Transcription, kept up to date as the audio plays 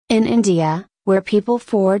In India, where people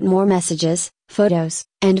forward more messages, photos,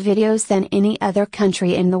 and videos than any other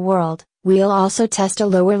country in the world, we'll also test a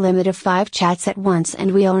lower limit of 5 chats at once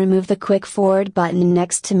and we'll remove the quick forward button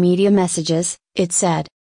next to media messages, it said.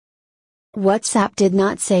 WhatsApp did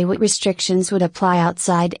not say what restrictions would apply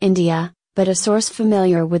outside India, but a source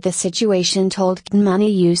familiar with the situation told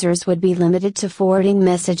Money users would be limited to forwarding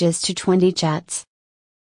messages to 20 chats.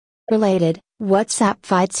 Related, WhatsApp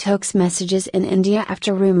fights hoax messages in India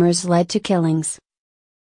after rumors led to killings.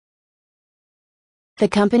 The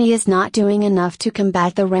company is not doing enough to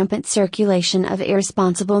combat the rampant circulation of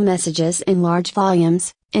irresponsible messages in large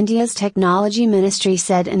volumes, India's technology ministry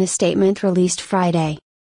said in a statement released Friday.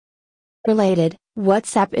 Related,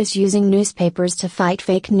 WhatsApp is using newspapers to fight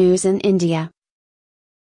fake news in India.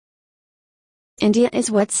 India is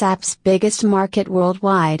WhatsApp's biggest market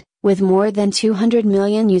worldwide, with more than 200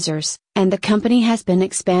 million users, and the company has been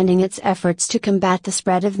expanding its efforts to combat the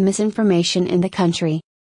spread of misinformation in the country.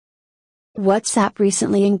 WhatsApp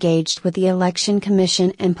recently engaged with the Election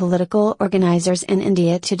Commission and political organizers in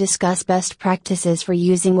India to discuss best practices for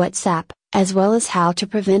using WhatsApp, as well as how to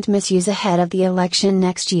prevent misuse ahead of the election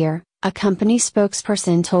next year, a company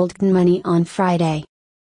spokesperson told Money on Friday.